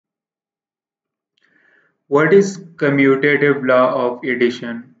What is commutative law of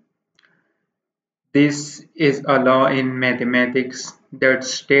addition? This is a law in mathematics that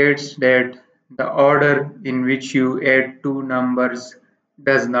states that the order in which you add two numbers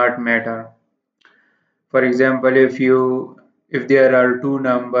does not matter. For example, if there are two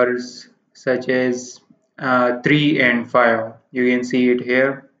numbers such as 3 and 5, you can see it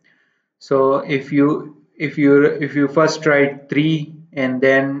here. So if you first write 3 and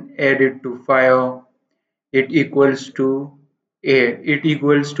then add it to 5, it equals to 8. It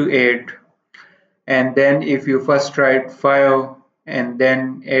equals to 8. And then if you first write 5 and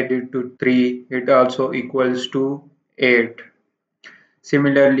then add it to 3, it also equals to 8.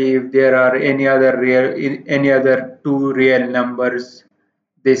 Similarly, if there are any other two real numbers,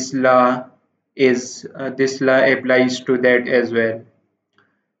 this law applies to that as well.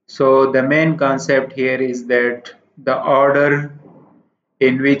 So the main concept here is that the order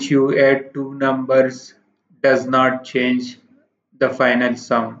in which you add two numbers does not change the final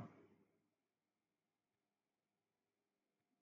sum.